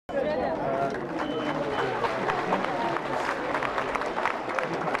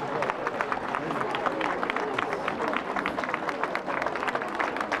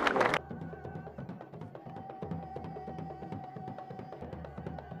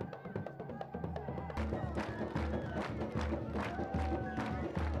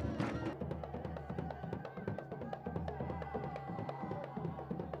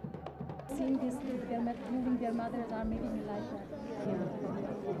Seeing this, moving their mothers are making me like that. Yeah.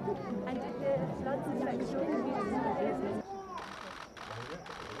 And the floods affect children. We're in the zone.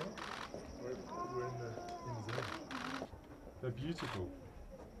 They're beautiful.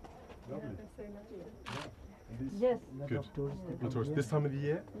 Lovely. Yes. Good. The tourists. This time of the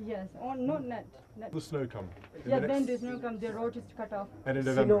year? Yes. Oh, not. The snow come. Yeah, then the snow comes, the road is cut off. And in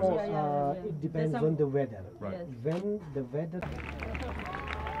November. Yeah. It depends on the weather. Right. Yes. When the weather.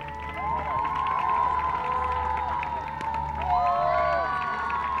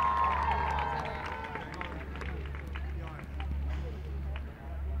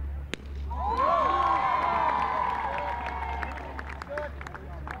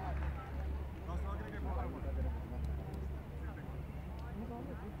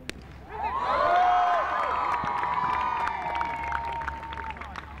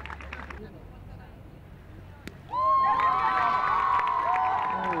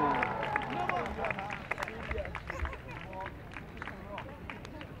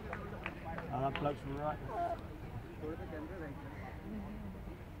 That bloke's right.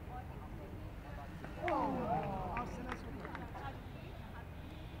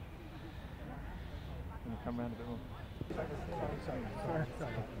 Come round a bit more.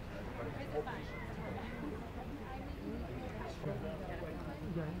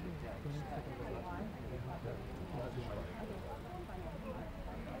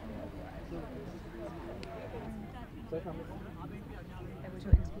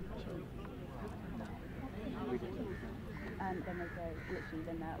 Then they go, literally,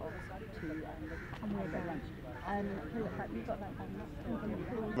 then they're off to their lunch. You've got that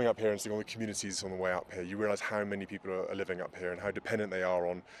Coming up here and seeing all the communities on the way up here, you realise how many people are living up here and how dependent they are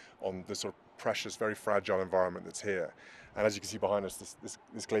on the sort of precious, very fragile environment that's here. And as you can see behind us,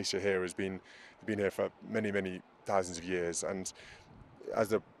 this glacier here has been here for many, many thousands of years. And as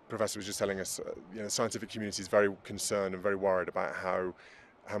the professor was just telling us, the scientific community is very concerned and very worried about how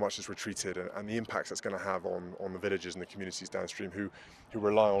much it's retreated and the impacts that's going to have on the villages and the communities downstream who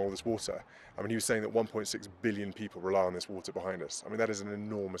rely on all this water. I mean, he was saying that 1.6 billion people rely on this water behind us. I mean, that is an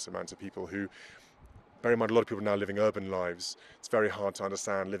enormous amount of people who, bear in mind, a lot of people now living urban lives. It's very hard to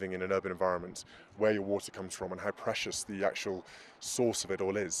understand living in an urban environment where your water comes from and how precious the actual source of it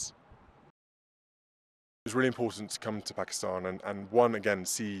all is. It was really important to come to Pakistan and one, again,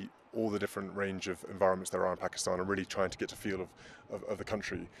 see all the different range of environments there are in Pakistan and really trying to get a feel of the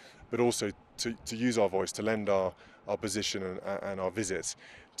country, but also to use our voice, to lend our position and our visit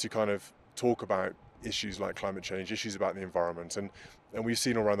to kind of talk about issues like climate change, issues about the environment. And we've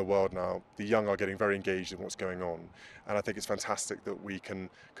seen all around the world now, the young are getting very engaged in what's going on. And I think it's fantastic that we can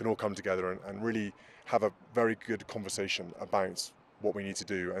all come together and really have a very good conversation about what we need to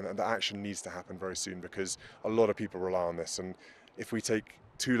do, and the action needs to happen very soon because a lot of people rely on this, and if we take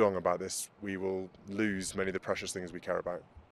too long about this, we will lose many of the precious things we care about.